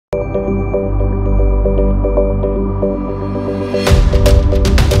ఎన్నికలు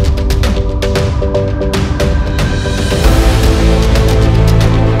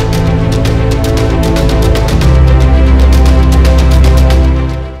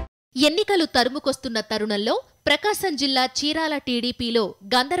తరుముకొస్తున్న తరుణంలో ప్రకాశం జిల్లా చీరాల టీడీపీలో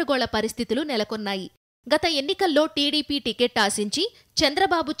గందరగోళ పరిస్థితులు నెలకొన్నాయి. గత ఎన్నికల్లో టీడీపీ టికెట్ ఆశించి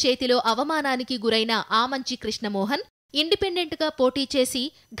చంద్రబాబు చేతిలో అవమానానికి గురైన ఆమంచి కృష్ణమోహన్ ఇండిపెండెంట్గా పోటీ చేసి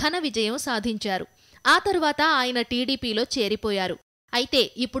ఘన విజయం సాధించారు. ఆ తరువాత ఆయన టీడీపీలో చేరిపోయారు. అయితే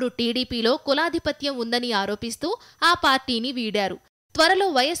ఇప్పుడు టీడీపీలో కులాధిపత్యం ఉందని ఆరోపిస్తూ ఆ పార్టీని వీడారు. త్వరలో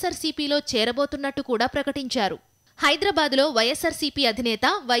వైఎస్సార్సీపీలో చేరబోతున్నట్టు కూడా ప్రకటించారు. హైదరాబాద్లో వైఎస్సార్సీపీ అధినేత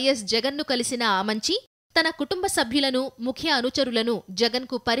వైఎస్ జగన్ను కలిసిన ఆమంచి తన కుటుంబ సభ్యులను, ముఖ్య అనుచరులను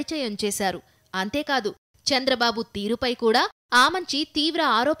జగన్కు పరిచయం చేశారు. అంతేకాదు, చంద్రబాబు తీరుపై కూడా ఆమంచి తీవ్ర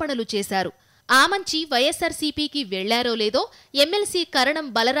ఆరోపణలు చేశారు. ఆమంచి వైఎస్సార్సీపీకి వెళ్లారో లేదో ఎమ్మెల్సీ కరణం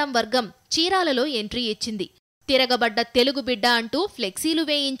బలరాం వర్గం చీరాలలో ఎంట్రీ ఇచ్చింది. తిరగబడ్డ తెలుగు బిడ్డ అంటూ ఫ్లెక్సీలు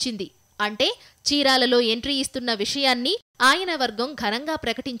వేయించింది. అంటే చీరాలలో ఎంట్రీ ఇస్తున్న విషయాన్ని ఆయన వర్గం ఘనంగా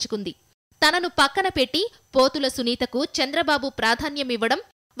ప్రకటించుకుంది. తనను పక్కన పెట్టి పోతుల సునీతకు చంద్రబాబు ప్రాధాన్యమివ్వడం,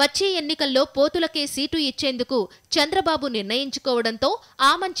 వచ్చే ఎన్నికల్లో పోతులకే సీటు ఇచ్చేందుకు చంద్రబాబు నిర్ణయించుకోవడంతో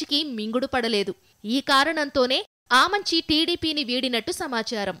ఆమంచికి మింగుడు పడలేదు. ఈ కారణంతోనే ఆమంచి టీడీపీని వీడినట్టు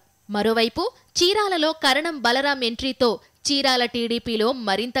సమాచారం. మరోవైపు చీరాలలో కరణం బలరాం ఎంట్రీతో చీరాల టీడీపీలో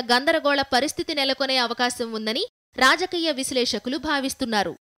మరింత గందరగోళ పరిస్థితి నెలకొనే అవకాశం ఉందని రాజకీయ విశ్లేషకులు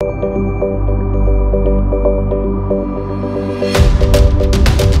భావిస్తున్నారు.